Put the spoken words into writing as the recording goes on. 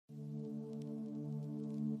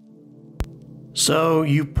So,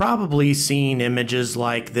 you've probably seen images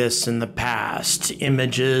like this in the past,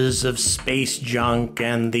 images of space junk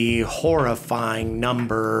and the horrifying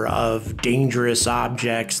number of dangerous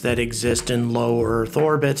objects that exist in low Earth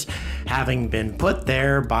orbits having been put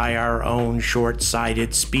there by our own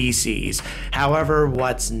short-sighted species. However,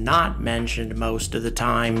 what's not mentioned most of the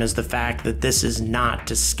time is the fact that this is not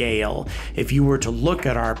to scale. If you were to look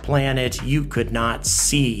at our planet, you could not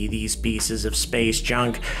see these pieces of space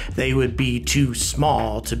junk. They would be too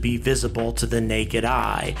small to be visible to the naked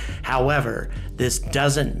eye. However, this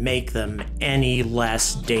doesn't make them any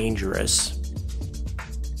less dangerous.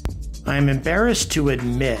 I'm embarrassed to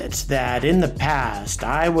admit that in the past,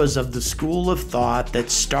 I was of the school of thought that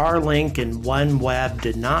Starlink and OneWeb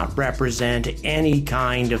did not represent any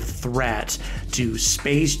kind of threat to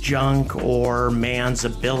space junk or man's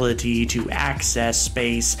ability to access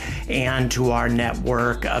space and to our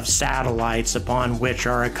network of satellites upon which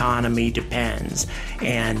our economy depends.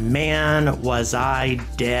 And man, was I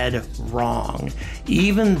dead wrong.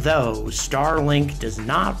 Even though Starlink does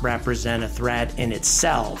not represent a threat in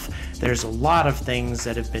itself, there's a lot of things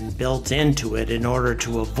that have been built into it in order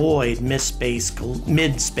to avoid mid-space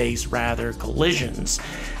collisions,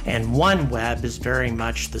 and OneWeb is very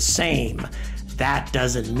much the same. That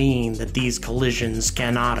doesn't mean that these collisions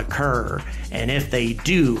cannot occur, and if they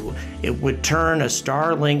do, it would turn a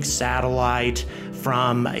Starlink satellite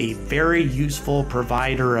from a very useful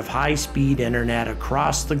provider of high-speed internet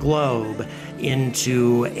across the globe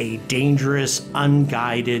into a dangerous,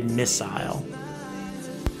 unguided missile.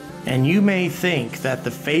 And you may think that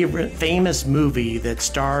the famous movie that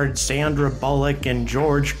starred Sandra Bullock and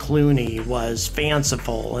George Clooney was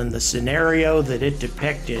fanciful and the scenario that it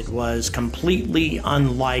depicted was completely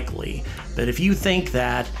unlikely. But if you think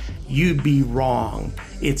that, you'd be wrong.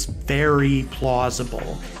 It's very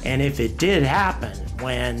plausible. And if it did happen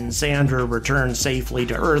when Sandra returned safely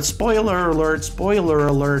to Earth, spoiler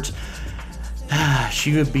alert,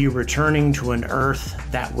 she would be returning to an Earth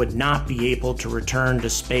that would not be able to return to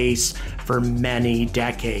space for many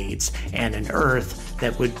decades, and an Earth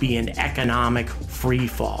that would be an economic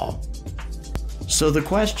freefall. So the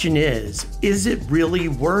question is it really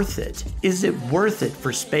worth it? Is it worth it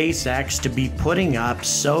for SpaceX to be putting up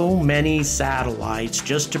so many satellites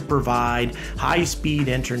just to provide high-speed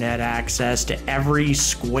internet access to every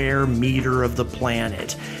square meter of the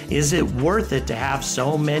planet? Is it worth it to have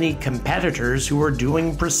so many competitors who are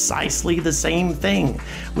doing precisely the same thing,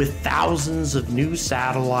 with thousands of new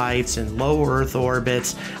satellites in low Earth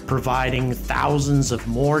orbits providing thousands of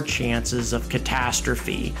more chances of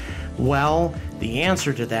catastrophe? Well, the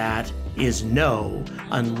answer to that is no,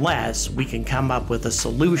 unless we can come up with a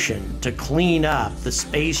solution to clean up the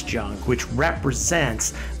space junk, which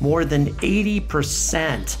represents more than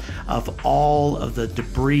 80% of all of the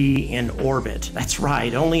debris in orbit. That's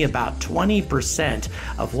right, only about 20%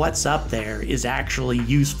 of what's up there is actually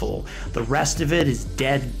useful. The rest of it is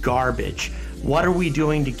dead garbage. What are we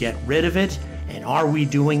doing to get rid of it? And are we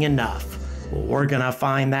doing enough? Well, we're gonna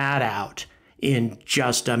find that out in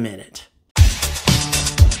just a minute.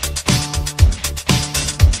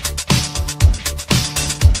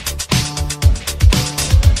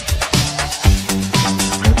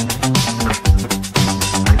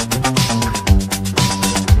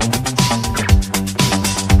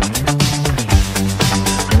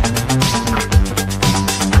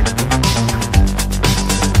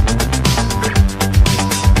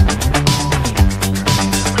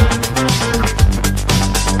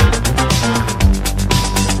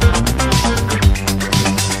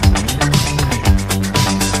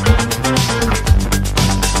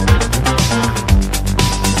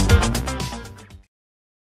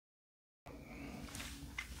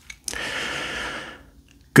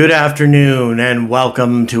 Good afternoon and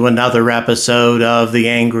welcome to another episode of the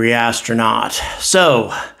Angry Astronaut.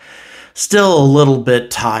 So, still a little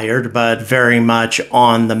bit tired, but very much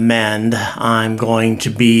on the mend. I'm going to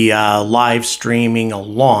be live streaming a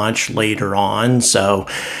launch later on, so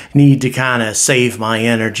need to kind of save my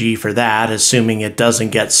energy for that, assuming it doesn't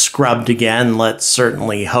get scrubbed again. Let's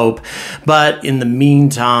certainly hope. But in the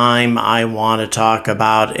meantime, I want to talk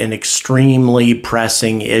about an extremely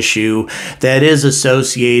pressing issue that is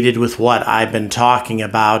associated with what I've been talking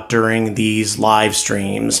about during these live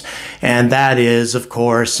streams, and that is, of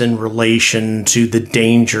course, in relation to the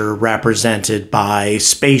danger represented by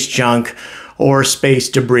space junk or space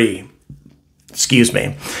debris. Excuse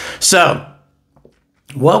me. So,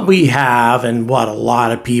 What we have, and what a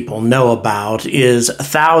lot of people know about, is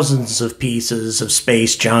thousands of pieces of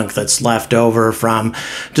space junk that's left over from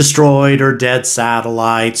destroyed or dead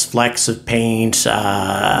satellites, flecks of paint,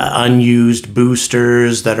 unused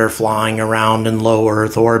boosters that are flying around in low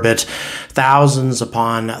Earth orbit, thousands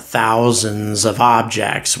upon thousands of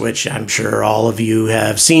objects, which I'm sure all of you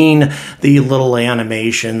have seen the little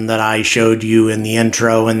animation that I showed you in the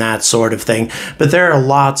intro and that sort of thing. But there are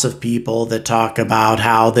lots of people that talk about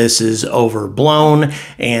how this is overblown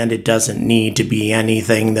and it doesn't need to be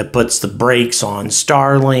anything that puts the brakes on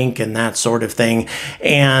Starlink and that sort of thing.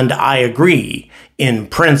 And I agree. In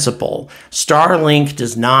principle, Starlink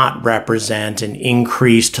does not represent an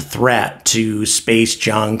increased threat to space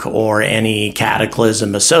junk or any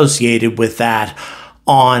cataclysm associated with that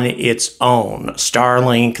on its own.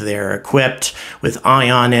 Starlink, they're equipped with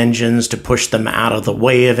ion engines to push them out of the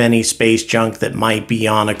way of any space junk that might be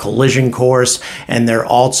on a collision course, and they're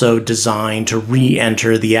also designed to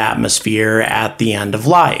re-enter the atmosphere at the end of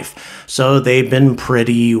life. So they've been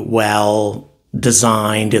pretty well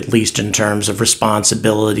designed, at least in terms of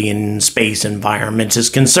responsibility in space environment is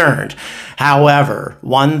concerned. However,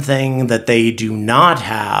 one thing that they do not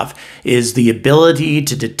have is the ability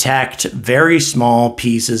to detect very small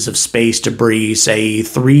pieces of space debris, say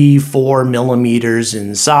 3-4 millimeters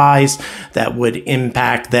in size, that would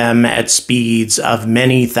impact them at speeds of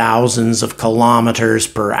many thousands of kilometers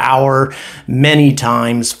per hour, many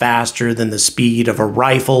times faster than the speed of a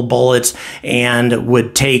rifle bullet, and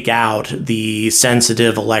would take out the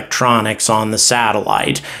sensitive electronics on the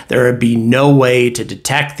satellite. There would be no way to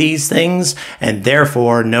detect these things, and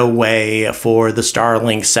therefore no way for the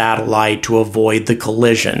Starlink satellite to avoid the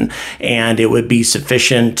collision. And it would be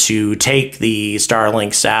sufficient to take the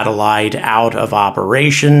Starlink satellite out of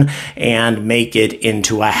operation and make it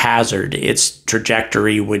into a hazard. Its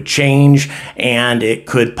trajectory would change, and it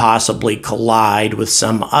could possibly collide with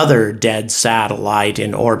some other dead satellite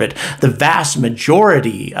in orbit. The vast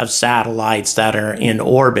majority of satellites that are in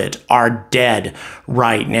orbit are dead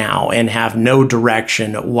right now and have no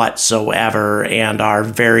direction whatsoever and are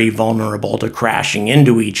very vulnerable to crashing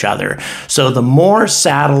into each other. So the more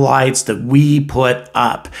satellites that we put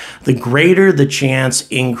up, the greater the chance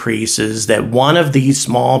increases that one of these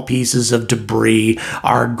small pieces of debris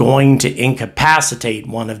are going to incapacitate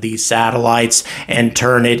one of these satellites and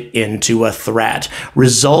turn it into a threat,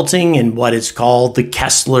 resulting in what is called the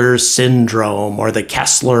Kessler Syndrome or the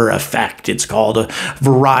Kessler effect. It's called a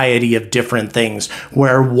variety of different things,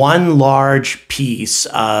 where one large piece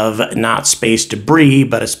of not space debris,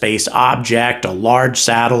 but a space object, a large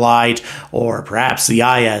satellite, or perhaps the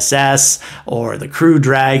ISS, or the Crew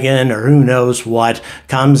Dragon, or who knows what,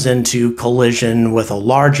 comes into collision with a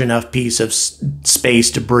large enough piece of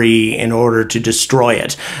space debris in order to destroy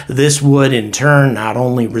it. This would in turn not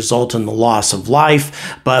only result in the loss of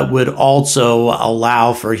life, but would also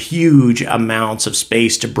allow for huge amounts of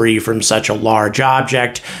space debris from such a large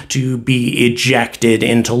object to be ejected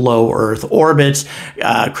into low Earth orbit,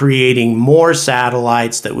 creating more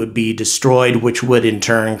satellites that would be destroyed, which would in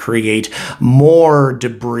turn create more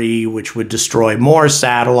debris, which would destroy more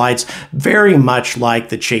satellites, very much like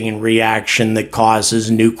the chain reaction that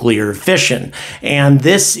causes nuclear fission. And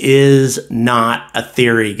this is not a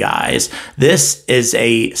theory, guys. This is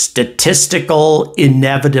a statistical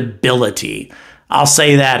inevitability. I'll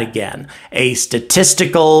say that again. A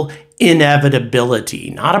statistical inevitability,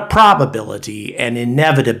 not a probability, an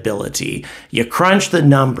inevitability. You crunch the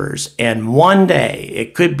numbers, and one day,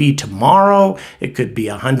 it could be tomorrow, it could be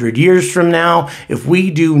 100 years from now, if we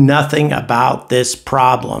do nothing about this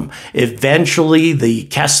problem, eventually the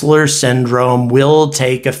Kessler Syndrome will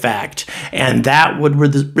take effect, and that would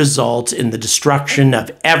result in the destruction of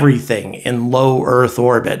everything in low Earth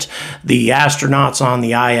orbit. The astronauts on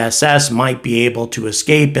the ISS might be able to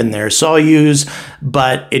escape in their Soyuz,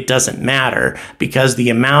 but it doesn't matter, because the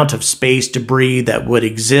amount of space debris that would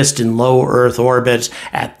exist in low Earth orbit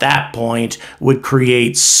at that point would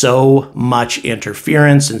create so much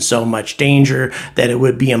interference and so much danger that it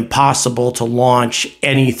would be impossible to launch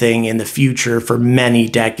anything in the future for many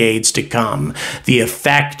decades to come. The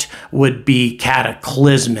effect would be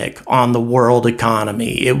cataclysmic on the world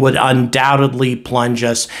economy. It would undoubtedly plunge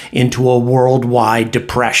us into a worldwide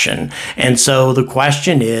depression. And so the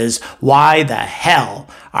question is, why the hell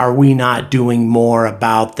are we not doing more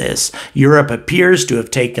about this? Europe appears to have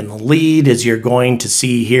taken the lead, as you're going to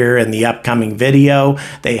see here in the upcoming video.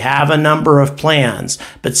 They have a number of plans,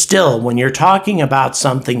 but still, when you're talking about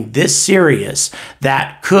something this serious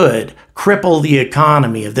that could cripple the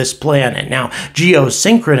economy of this planet. Now,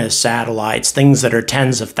 geosynchronous satellites, things that are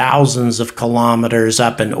tens of thousands of kilometers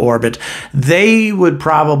up in orbit, they would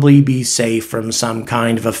probably be safe from some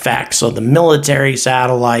kind of effect. So the military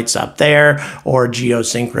satellites up there, or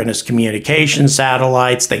geosynchronous communication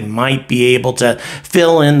satellites, they might be able to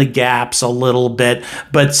fill in the gaps a little bit,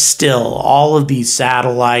 but still, all of these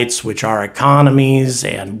satellites, which our economies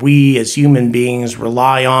and we as human beings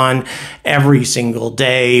rely on every single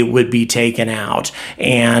day, would be taken out.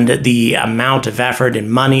 And the amount of effort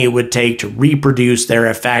and money it would take to reproduce their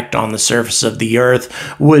effect on the surface of the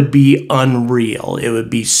Earth would be unreal. It would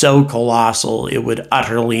be so colossal, it would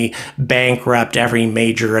utterly bankrupt every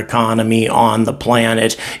major economy on the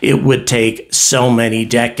planet. It would take so many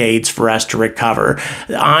decades for us to recover.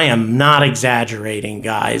 I am not exaggerating,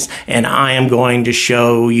 guys, and I am going to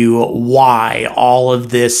show you why all of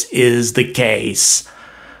this is the case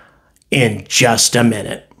in just a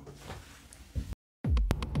minute.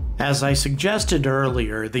 As I suggested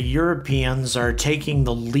earlier, the Europeans are taking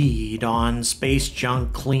the lead on space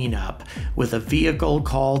junk cleanup with a vehicle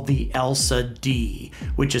called the ELSA-D,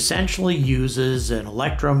 which essentially uses an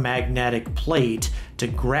electromagnetic plate to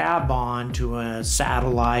grab onto a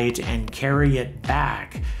satellite and carry it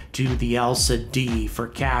back to the ELSA-D for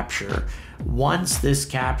capture. Once this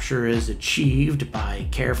capture is achieved by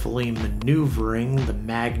carefully maneuvering the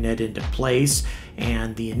magnet into place,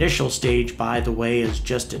 and the initial stage, by the way, is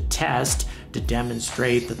just a test to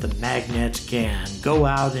demonstrate that the magnet can go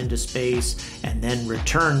out into space and then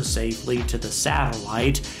return safely to the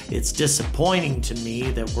satellite. It's disappointing to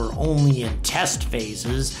me that we're only in test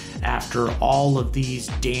phases after all of these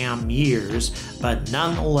damn years, but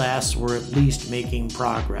nonetheless, we're at least making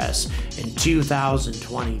progress. In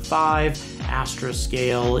 2025,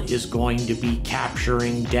 Astroscale is going to be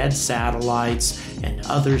capturing dead satellites and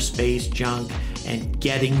other space junk and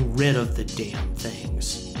getting rid of the damn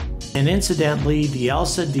things. And incidentally, the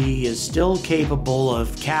ELSA-D is still capable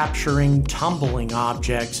of capturing tumbling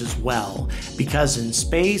objects as well, because in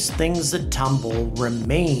space, things that tumble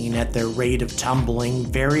remain at their rate of tumbling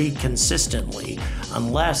very consistently,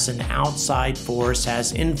 unless an outside force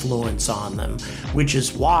has influence on them, which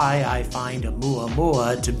is why I find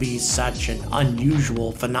Oumuamua to be such an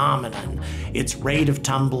unusual phenomenon. Its rate of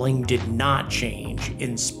tumbling did not change,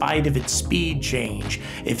 in spite of its speed change.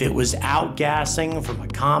 If it was outgassing from a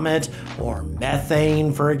comet, or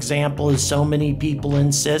methane, for example, as so many people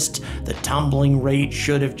insist, the tumbling rate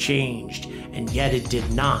should have changed, and yet it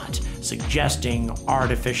did not, suggesting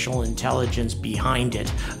artificial intelligence behind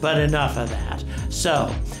it. But enough of that.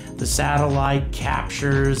 So, the satellite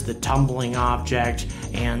captures the tumbling object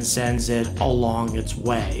and sends it along its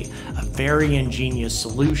way. A very ingenious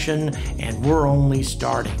solution, and we're only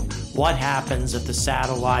starting. What happens if the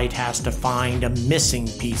satellite has to find a missing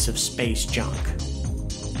piece of space junk?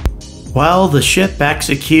 Well, the ship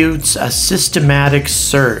executes a systematic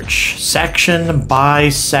search, section by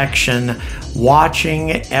section,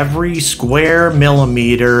 watching every square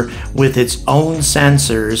millimeter with its own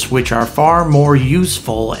sensors, which are far more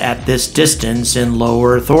useful at this distance in low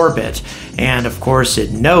Earth orbit. And of course,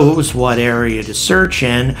 it knows what area to search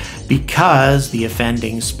in because the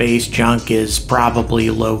offending space junk is probably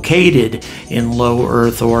located in low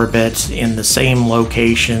Earth orbit in the same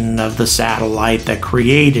location of the satellite that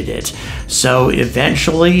created it. So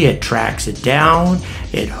eventually it tracks it down,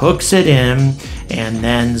 it hooks it in, and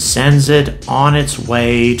then sends it on its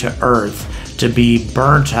way to Earth to be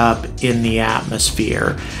burnt up in the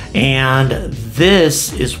atmosphere. And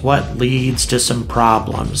this is what leads to some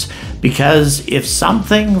problems, because if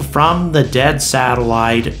something from the dead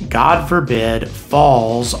satellite, God forbid,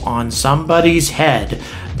 falls on somebody's head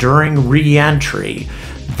during re-entry,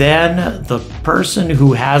 then the person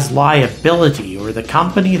who has liability, or the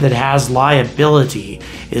company that has liability,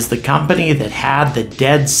 is the company that had the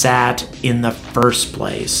dead sat in the first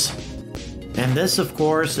place. And this, of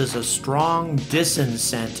course, is a strong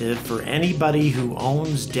disincentive for anybody who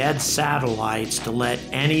owns dead satellites to let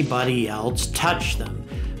anybody else touch them.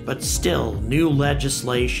 But still, new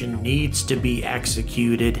legislation needs to be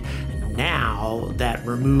executed now that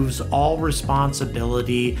removes all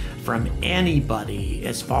responsibility from anybody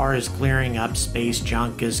as far as clearing up space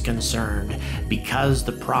junk is concerned, because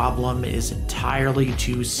the problem is entirely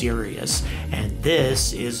too serious. And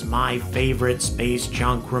this is my favorite space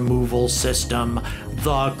junk removal system,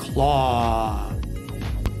 the Claw.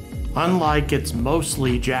 Unlike its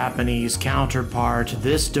mostly Japanese counterpart,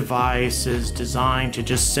 this device is designed to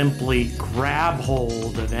just simply grab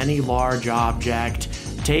hold of any large object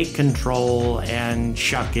take control and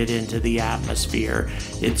chuck it into the atmosphere.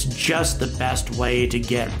 It's just the best way to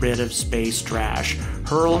get rid of space trash.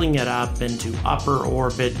 Hurling it up into upper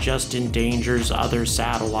orbit just endangers other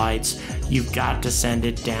satellites. You've got to send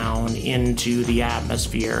it down into the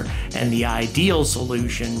atmosphere, and the ideal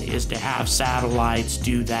solution is to have satellites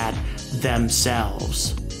do that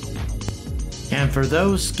themselves. And for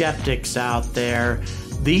those skeptics out there,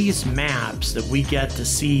 these maps that we get to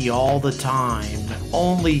see all the time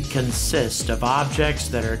only consist of objects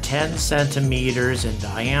that are 10 centimeters in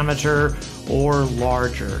diameter or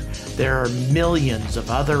larger. There are millions of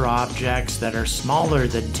other objects that are smaller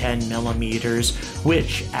than 10 millimeters,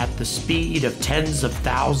 which at the speed of tens of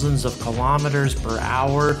thousands of kilometers per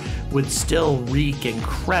hour would still wreak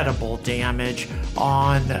incredible damage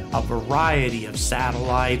on a variety of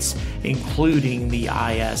satellites, including the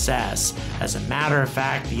ISS. As a matter of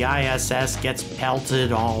fact, the ISS gets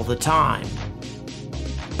pelted all the time.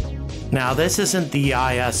 Now, this isn't the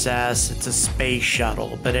ISS, it's a space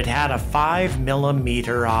shuttle, but it had a 5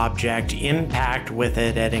 millimeter object impact with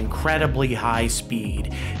it at incredibly high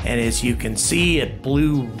speed. And as you can see, it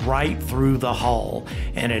blew right through the hull,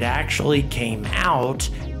 and it actually came out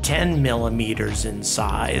 10 millimeters in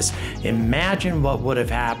size. Imagine what would have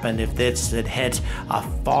happened if this had hit a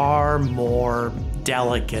far more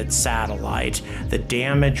delicate satellite. The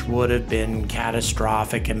damage would have been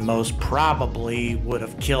catastrophic and most probably would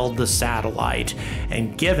have killed the satellite.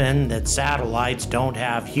 And given that satellites don't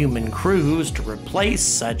have human crews to replace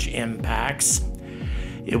such impacts,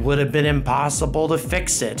 it would have been impossible to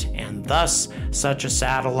fix it, and thus such a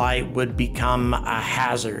satellite would become a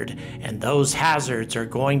hazard, and those hazards are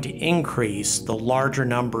going to increase the larger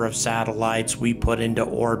number of satellites we put into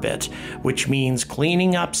orbit, which means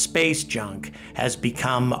cleaning up space junk has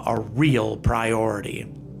become a real priority.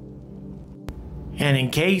 And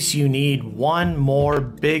in case you need one more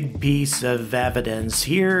big piece of evidence,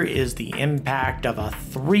 here is the impact of a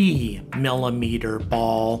 3 millimeter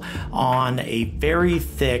ball on a very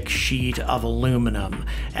thick sheet of aluminum.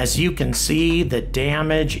 As you can see, the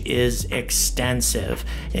damage is extensive,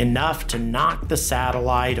 enough to knock the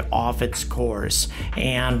satellite off its course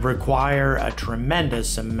and require a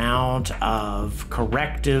tremendous amount of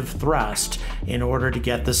corrective thrust in order to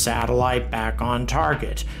get the satellite back on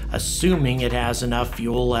target, assuming it has enough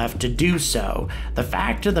fuel left to do so. The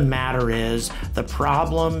fact of the matter is, the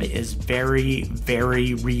problem is very,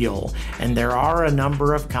 very real, and there are a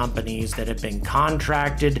number of companies that have been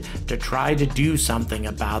contracted to try to do something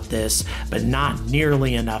about this, but not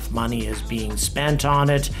nearly enough money is being spent on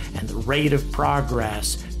it, and the rate of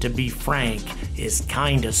progress, to be frank, is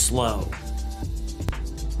kinda slow.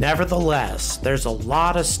 Nevertheless, there's a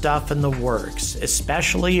lot of stuff in the works,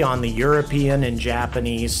 especially on the European and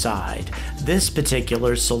Japanese side. This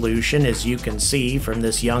particular solution, as you can see from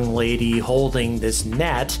this young lady holding this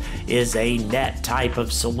net, is a net type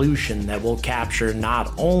of solution that will capture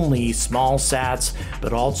not only small sats,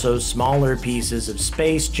 but also smaller pieces of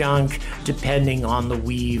space junk, depending on the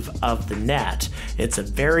weave of the net. It's a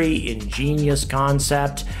very ingenious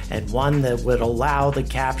concept, and one that would allow the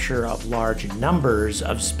capture of large numbers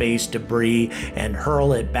of space debris and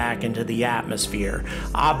hurl it back into the atmosphere.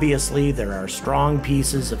 Obviously, there are strong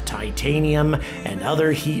pieces of titanium and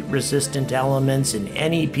other heat-resistant elements in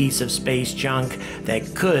any piece of space junk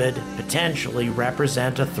that could potentially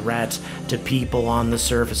represent a threat to people on the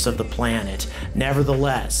surface of the planet.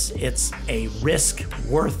 Nevertheless, it's a risk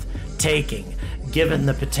worth taking, given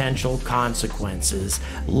the potential consequences,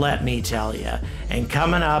 let me tell you. And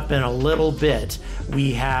coming up in a little bit,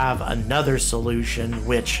 we have another solution,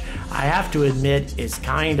 which I have to admit is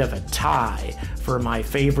kind of a tie for my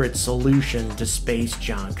favorite solution to space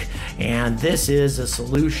junk. And this is a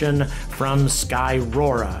solution from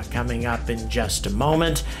Skyrora, coming up in just a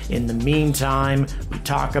moment. In the meantime, we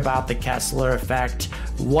talk about the Kessler effect,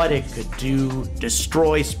 what it could do,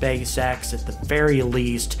 destroy SpaceX at the very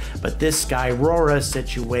least, but this Skyrora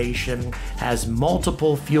situation has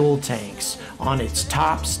multiple fuel tanks on its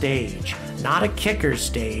top stage, not a kicker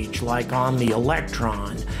stage like on the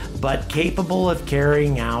Electron, but capable of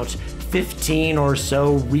carrying out 15 or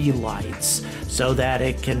so relights so that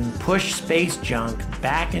it can push space junk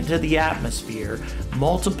back into the atmosphere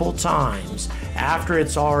multiple times after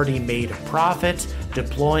it's already made a profit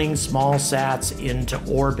deploying small sats into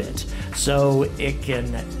orbit. So it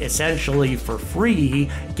can essentially for free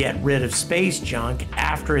get rid of space junk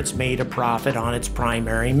after it's made a profit on its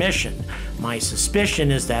primary mission. My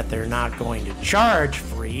suspicion is that they're not going to charge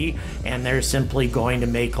free, and they're simply going to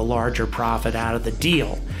make a larger profit out of the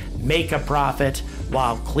deal. Make a profit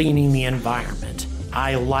while cleaning the environment.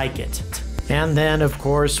 I like it. And then, of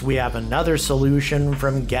course, we have another solution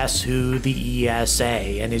from Guess Who, the ESA.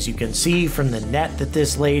 And as you can see from the net that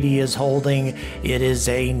this lady is holding, it is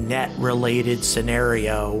a net-related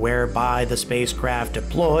scenario whereby the spacecraft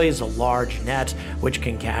deploys a large net which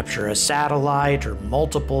can capture a satellite or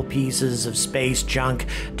multiple pieces of space junk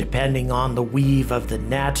depending on the weave of the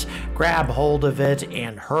net, grab hold of it,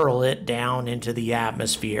 and hurl it down into the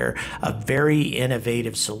atmosphere. A very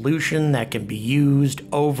innovative solution that can be used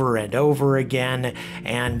over and over again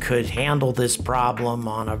and could handle this problem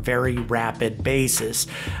on a very rapid basis.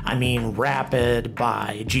 I mean, rapid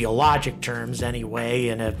by geologic terms anyway,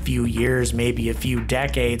 in a few years, maybe a few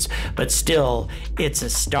decades, but still, it's a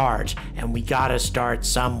start, and we gotta start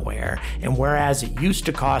somewhere. And whereas it used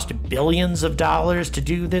to cost billions of dollars to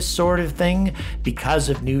do this sort of thing, because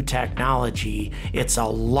of new technology, it's a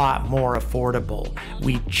lot more affordable.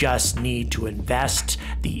 We just need to invest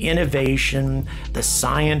the innovation, the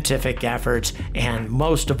scientific effort, and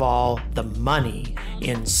most of all, the money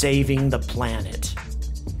in saving the planet.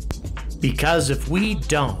 Because if we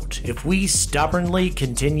don't, if we stubbornly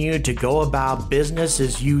continue to go about business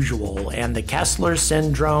as usual and the Kessler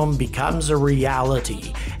Syndrome becomes a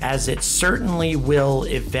reality, as it certainly will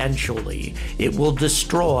eventually, it will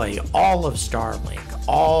destroy all of Starlink,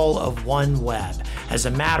 all of OneWeb. As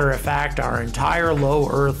a matter of fact, our entire low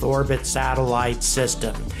Earth orbit satellite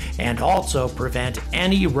system, and also prevent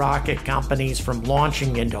any rocket companies from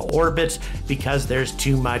launching into orbit because there's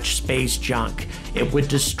too much space junk. It would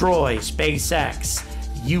destroy SpaceX,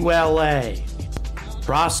 ULA,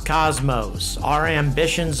 Roscosmos, our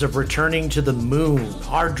ambitions of returning to the moon,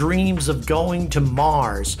 our dreams of going to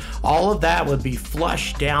Mars. All of that would be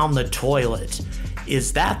flushed down the toilet.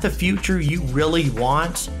 Is that the future you really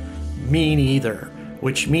want? Me neither.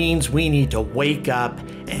 Which means we need to wake up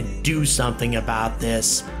and do something about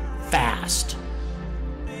this fast.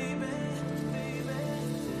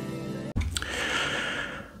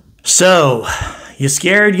 So, you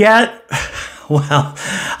scared yet? Well,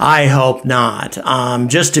 I hope not.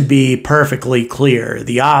 Just to be perfectly clear,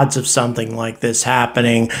 the odds of something like this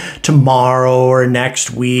happening tomorrow or next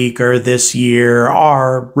week or this year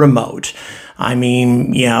are remote. I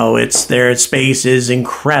mean, you know, their space is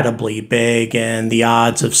incredibly big, and the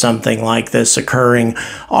odds of something like this occurring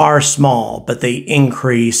are small, but they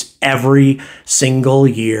increase every single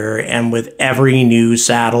year, and with every new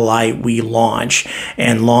satellite we launch,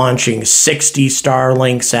 and launching 60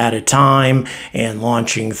 Starlinks at a time, and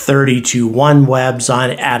launching 32 OneWebs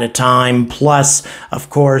at a time, plus,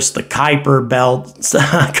 of course, the Kuiper Belt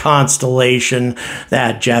constellation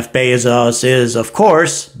that Jeff Bezos is, of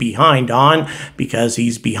course, behind on, because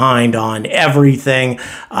he's behind on everything.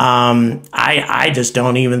 I just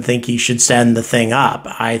don't even think he should send the thing up.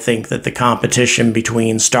 I think that the competition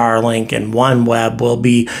between Starlink and OneWeb will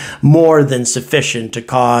be more than sufficient to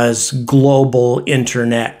cause global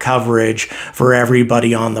internet coverage for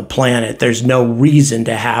everybody on the planet. There's no reason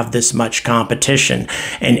to have this much competition.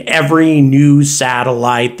 And every new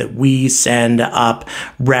satellite that we send up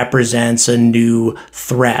represents a new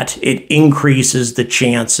threat. It increases the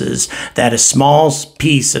chances that a small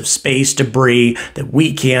piece of space debris that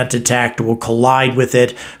we can't detect will collide with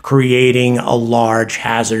it, creating a large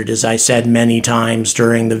hazard. As I said many times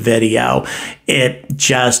during the video, it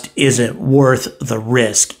just isn't worth the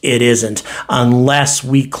risk. It isn't, unless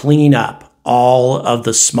we clean up all of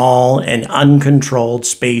the small and uncontrolled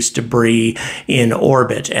space debris in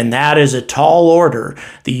orbit. And that is a tall order.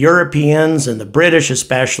 The Europeans and the British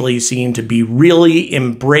especially seem to be really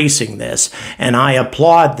embracing this, and I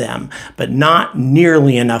applaud them, but not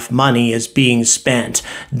nearly enough money is being spent.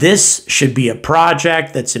 This should be a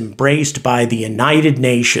project that's embraced by the United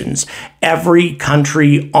Nations. Every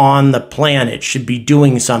country on the planet should be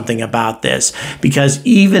doing something about this, because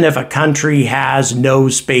even if a country has no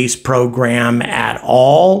space program at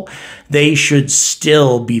all, they should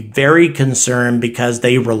still be very concerned because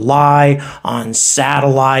they rely on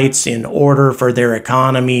satellites in order for their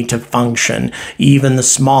economy to function. Even the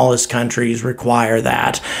smallest countries require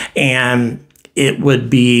that. And it would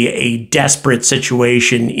be a desperate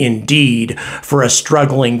situation indeed for a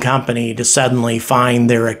struggling company to suddenly find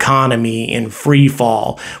their economy in free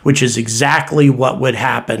fall, which is exactly what would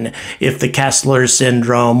happen if the Kessler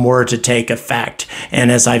Syndrome were to take effect. And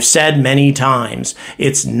as I've said many times,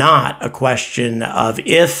 it's not a question of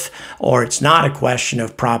if, or it's not a question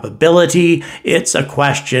of probability, it's a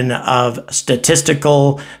question of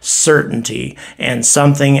statistical certainty. And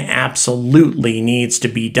something absolutely needs to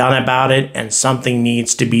be done about it, and something something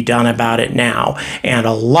needs to be done about it now. And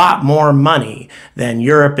a lot more money than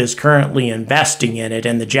Europe is currently investing in it,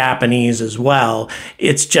 and the Japanese as well.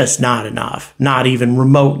 It's just not enough, not even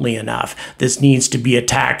remotely enough. This needs to be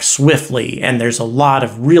attacked swiftly, and there's a lot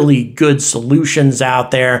of really good solutions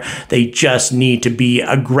out there. They just need to be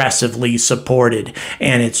aggressively supported,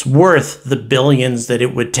 and it's worth the billions that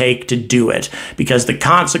it would take to do it, because the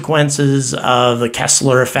consequences of the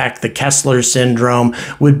Kessler effect, the Kessler Syndrome,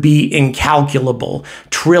 would be incalculable.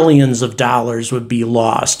 Trillions of dollars would be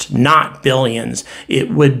lost, not billions.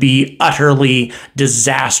 It would be utterly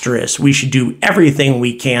disastrous. We should do everything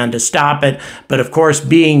we can to stop it, but of course,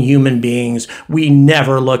 being human beings, we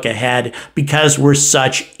never look ahead because we're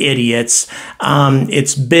such idiots.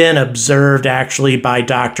 It's been observed actually by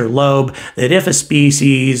Dr. Loeb that if a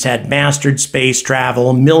species had mastered space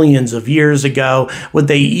travel millions of years ago, would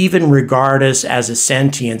they even regard us as a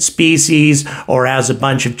sentient species or as a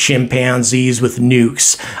bunch of chimpanzees with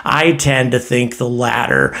nukes? I tend to think the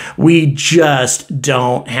latter. We just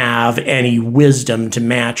don't have any wisdom to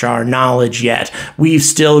match our knowledge yet. We've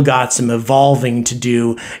still got some evolving to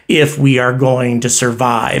do if we are going to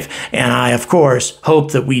survive. And I, of course,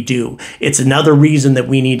 hope that we do. It's another reason that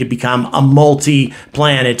we need to become a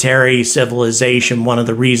multi-planetary civilization. One of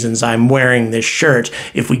the reasons I'm wearing this shirt.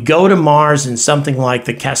 If we go to Mars and something like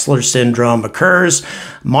the Kessler Syndrome occurs,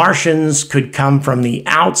 Martians could come from the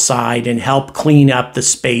outside and help clean up the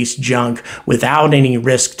space junk without any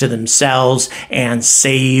risk to themselves and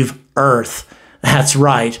save Earth. That's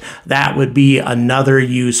right. That would be another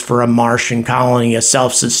use for a Martian colony, a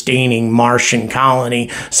self-sustaining Martian colony,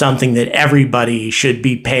 something that everybody should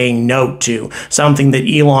be paying note to, something that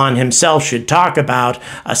Elon himself should talk about,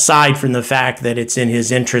 aside from the fact that it's in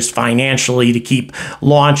his interest financially to keep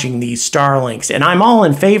launching these Starlinks. And I'm all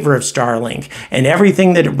in favor of Starlink and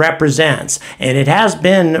everything that it represents, and it has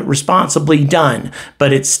been responsibly done,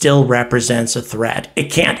 but it still represents a threat.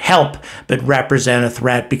 It can't help but represent a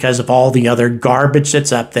threat because of all the other garbage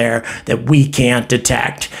that's up there that we can't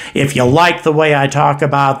detect. If you like the way I talk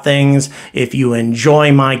about things, if you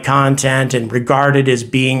enjoy my content and regard it as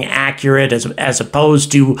being accurate as opposed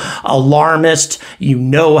to alarmist, you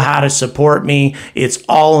know how to support me. It's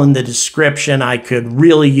all in the description. I could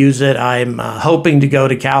really use it. I'm hoping to go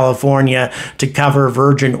to California to cover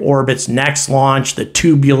Virgin Orbit's next launch, the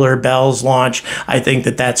Tubular Bells launch. I think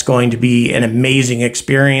that that's going to be an amazing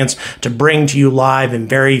experience to bring to you live, and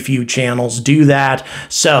very few channels do that.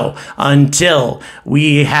 So until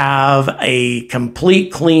we have a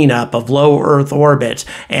complete cleanup of low Earth orbit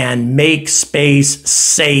and make space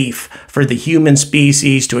safe for the human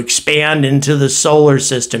species to expand into the solar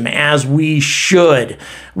system as we should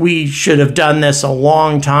have done this a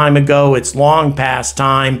long time ago. It's long past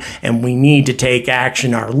time, and we need to take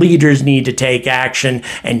action. Our leaders need to take action,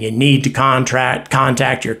 and you need to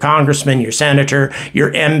contact your congressman, your senator,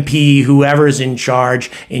 your MP, whoever's in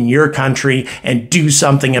charge in your country, and do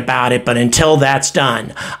something about it. But until that's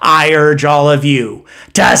done, I urge all of you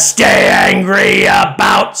to stay angry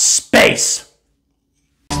about space.